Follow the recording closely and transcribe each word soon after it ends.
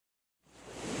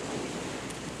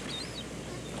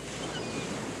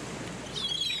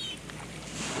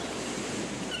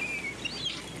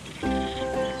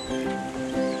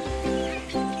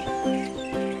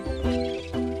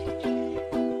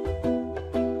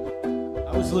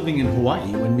was living in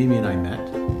Hawaii when Mimi and I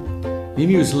met.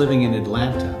 Mimi was living in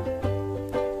Atlanta,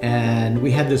 and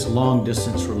we had this long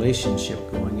distance relationship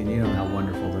going, and you know how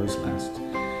wonderful those last.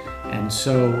 And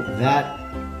so that,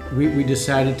 we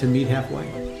decided to meet halfway.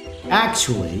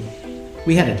 Actually,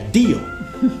 we had a deal.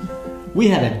 We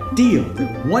had a deal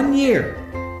that 1 year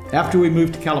after we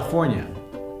moved to California,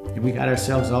 and we got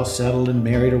ourselves all settled and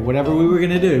married or whatever we were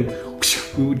gonna do,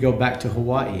 we would go back to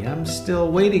Hawaii. I'm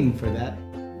still waiting for that.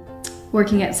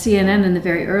 Working at CNN in the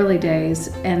very early days,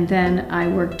 and then I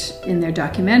worked in their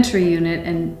documentary unit,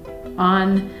 and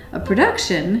on a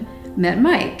production met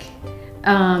Mike.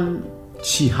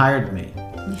 She hired me.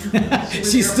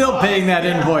 She's still paying that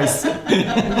invoice.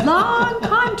 Long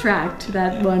contract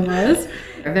that one was.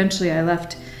 Eventually I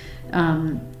left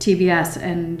TBS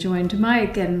and joined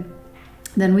Mike, and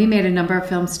then we made a number of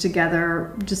films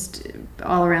together, just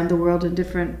all around the world in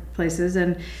different places.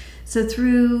 And so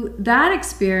through that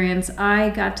experience, I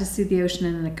got to see the ocean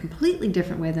in a completely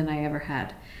different way than I ever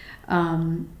had.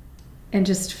 And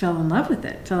just fell in love with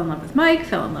it. Fell in love with Mike,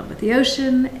 fell in love with the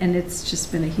ocean, and it's just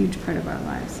been a huge part of our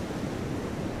lives.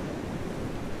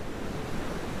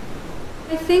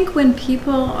 I think when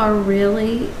people are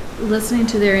really listening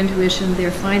to their intuition,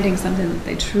 they're finding something that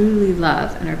they truly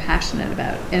love and are passionate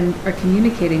about and are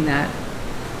communicating that,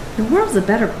 the world's a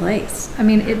better place. I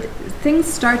mean,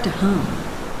 things start to hum.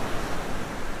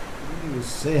 He was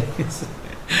saying,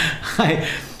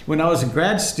 when I was a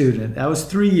grad student, I was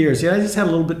 3 years, I just had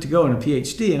a little bit to go in a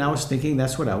PhD, and I was thinking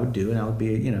that's what I would do, and I would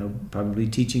be, you know, probably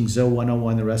teaching Zo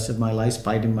 101 the rest of my life,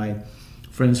 fighting my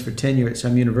friends for tenure at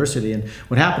some university. And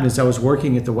what happened is I was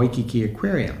working at the Waikiki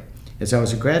Aquarium as I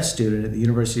was a grad student at the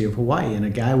University of Hawaii, and a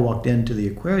guy walked into the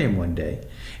aquarium one day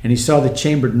and he saw the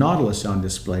chambered nautilus on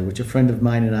display, which a friend of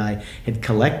mine and I had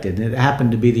collected, and it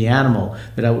happened to be the animal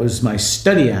that was my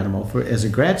study animal as a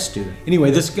grad student.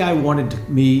 Anyway, this guy wanted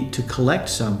me to collect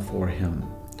some for him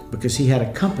because he had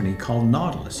a company called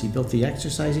Nautilus. He built the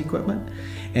exercise equipment,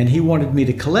 and he wanted me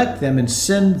to collect them and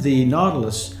send the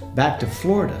Nautilus back to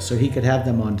Florida so he could have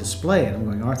them on display. And I'm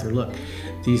going, Arthur, look,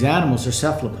 these animals are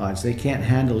cephalopods. They can't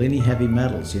handle any heavy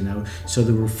metals, you know, so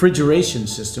the refrigeration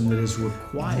system that is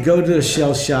required. Go to a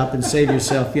shell shop and save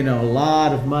yourself, you know, a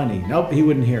lot of money. Nope, he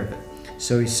wouldn't hear of it.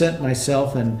 So he sent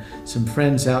myself and some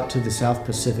friends out to the South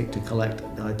Pacific to collect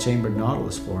chambered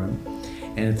nautilus for him.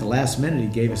 And at the last minute, he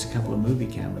gave us a couple of movie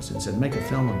cameras and said, make a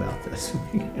film about this.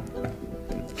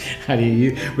 How do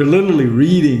you, we're literally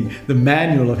reading the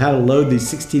manual of how to load these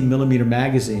 16mm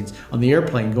magazines on the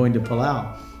airplane going to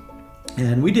Palau.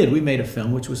 And we did. We made a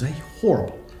film, which was a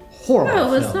horrible, horrible film.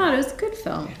 No, it was not. It was a good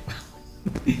film.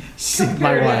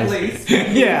 My wife.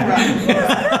 Yeah.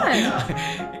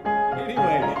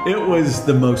 Anyway, it was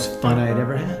the most fun I had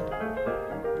ever had.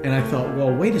 And I thought,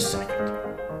 well, wait a second.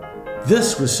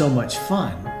 This was so much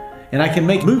fun. And I can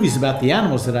make movies about the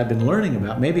animals that I've been learning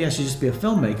about. Maybe I should just be a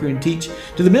filmmaker and teach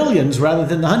to the millions rather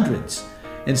than the hundreds.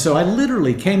 And so I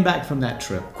literally came back from that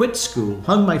trip, quit school,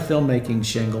 hung my filmmaking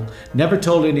shingle, never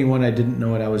told anyone I didn't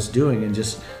know what I was doing, and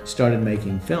just started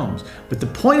making films. But the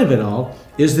point of it all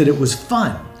is that it was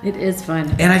fun. It is fun.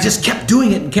 And I just kept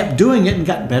doing it and kept doing it and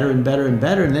got better and better and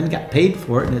better, and then got paid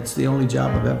for it, and it's the only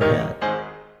job I've ever had.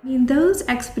 I mean, those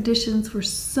expeditions were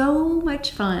so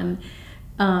much fun.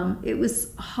 It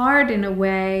was hard in a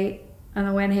way, on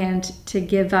the one hand, to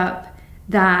give up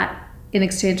that in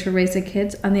exchange for raising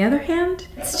kids. On the other hand,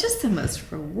 it's just the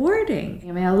most rewarding.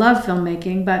 I mean, I love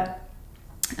filmmaking, but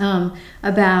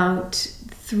about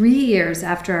 3 years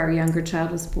after our younger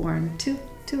child was born, two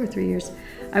or 3 years,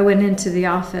 I went into the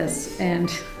office and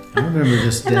I remember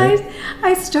this day. And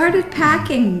I started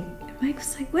packing. Mike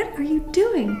was like, what are you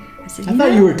doing? I said, I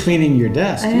thought you were cleaning your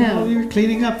desk. I know. You were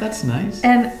cleaning up, that's nice.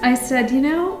 And I said, you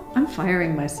know, I'm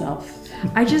firing myself.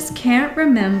 I just can't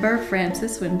remember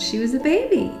Frances when she was a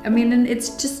baby. I mean, and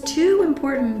it's just too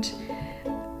important.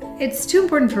 It's too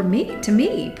important for me, to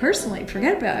me personally.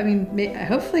 Forget about it. I mean,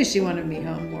 hopefully she wanted me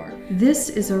home more. This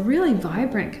is a really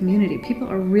vibrant community. People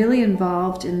are really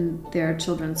involved in their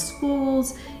children's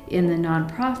schools, in the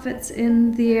nonprofits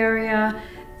in the area.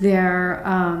 They're,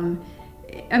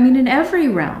 I mean, in every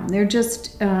realm. They're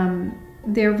just,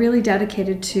 they're really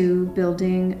dedicated to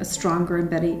building a stronger and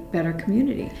better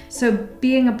community. So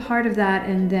being a part of that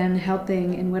and then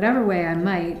helping in whatever way I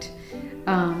might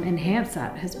enhance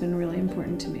that has been really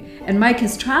important to me. And Mike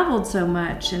has traveled so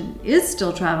much and is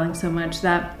still traveling so much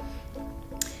that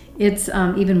it's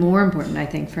even more important, I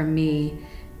think, for me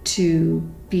to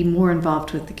be more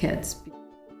involved with the kids.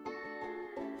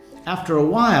 After a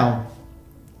while,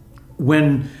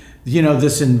 when you know,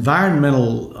 this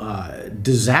environmental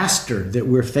disaster that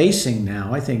we're facing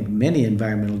now, I think many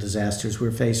environmental disasters we're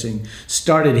facing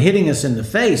started hitting us in the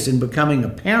face and becoming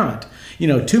apparent. You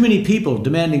know, too many people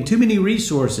demanding too many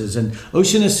resources, and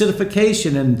ocean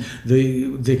acidification, and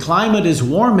the climate is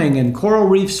warming, and coral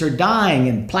reefs are dying,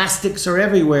 and plastics are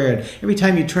everywhere. And every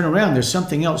time you turn around, there's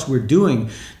something else we're doing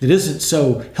that isn't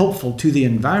so helpful to the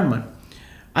environment.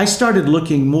 I started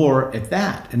looking more at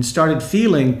that and started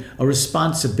feeling a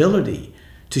responsibility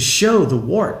to show the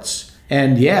warts.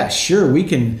 And yeah, sure, we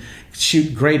can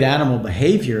shoot great animal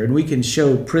behavior and we can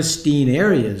show pristine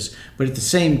areas, but at the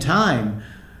same time,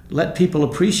 let people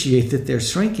appreciate that they're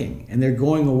shrinking and they're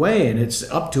going away, and it's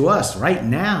up to us right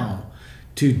now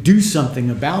to do something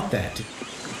about that.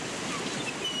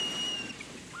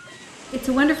 It's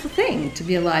a wonderful thing to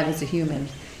be alive as a human,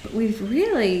 but we've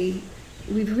really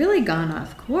gone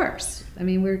off course. I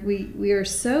mean,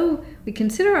 we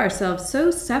consider ourselves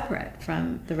so separate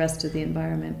from the rest of the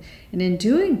environment, and in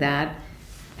doing that,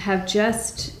 have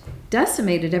just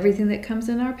decimated everything that comes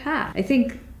in our path. I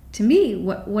think, to me,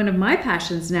 one of my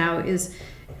passions now is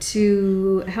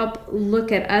to help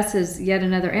look at us as yet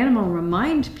another animal and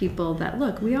remind people that,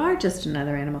 look, we are just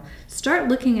another animal. Start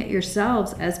looking at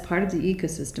yourselves as part of the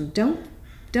ecosystem.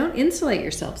 Don't insulate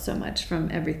yourself so much from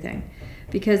everything,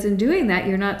 because in doing that,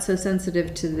 you're not so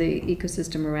sensitive to the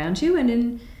ecosystem around you.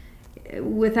 And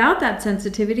without that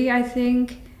sensitivity, I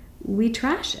think we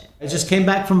trash it. I just came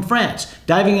back from France,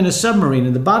 diving in a submarine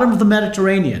in the bottom of the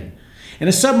Mediterranean. And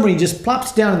a submarine just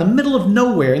plops down in the middle of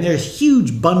nowhere, and there are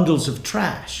huge bundles of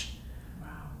trash. Wow.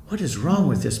 What is wrong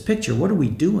with this picture? What are we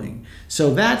doing?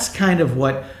 So that's kind of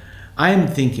what I'm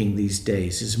thinking these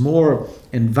days, is more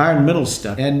environmental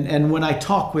stuff. And when I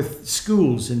talk with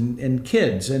schools and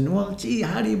kids, and, well, gee,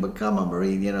 how do you become a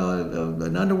marine, you know,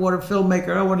 an underwater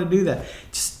filmmaker? I want to do that.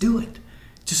 Just do it.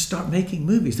 Just start making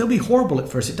movies. They'll be horrible at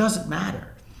first. It doesn't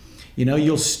matter. You know,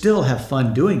 you'll still have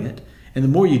fun doing it. And the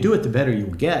more you do it, the better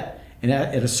you'll get. And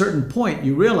at a certain point,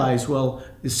 you realize, well,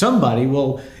 somebody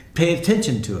will pay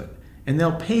attention to it, and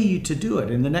they'll pay you to do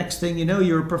it. And the next thing you know,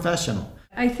 you're a professional.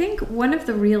 I think one of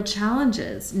the real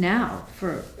challenges now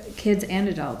for kids and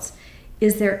adults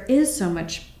is there is so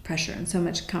much pressure and so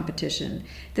much competition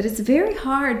that it's very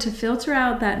hard to filter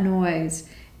out that noise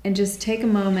and just take a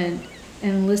moment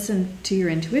and listen to your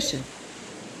intuition.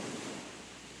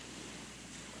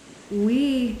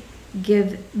 We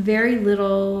give very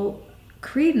little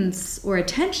credence or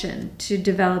attention to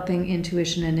developing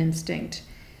intuition and instinct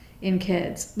in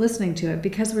kids, listening to it,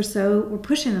 because we're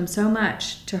pushing them so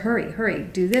much to hurry,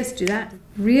 do this, do that.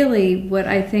 Really, what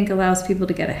I think allows people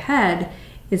to get ahead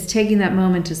is taking that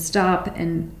moment to stop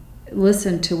and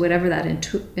listen to whatever that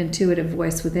intuitive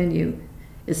voice within you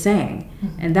is saying.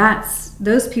 Mm-hmm. And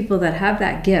those people that have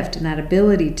that gift and that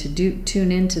ability to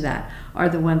tune into that are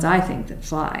the ones I think that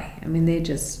fly. I mean, they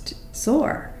just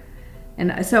soar.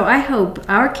 And so I hope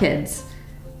our kids,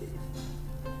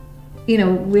 you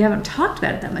know, we haven't talked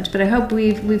about it that much, but I hope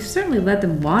we've certainly let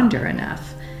them wander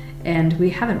enough, and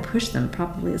we haven't pushed them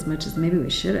probably as much as maybe we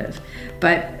should have.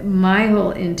 But my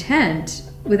whole intent,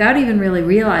 without even really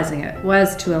realizing it,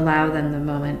 was to allow them the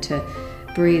moment to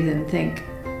breathe and think,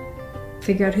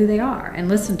 figure out who they are, and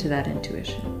listen to that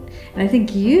intuition. And I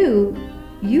think you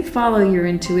follow your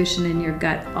intuition and your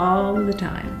gut all the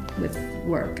time with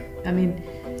work. I mean,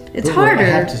 it's harder. I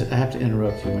have to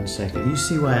interrupt you 1 second. You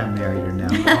see why I married her now?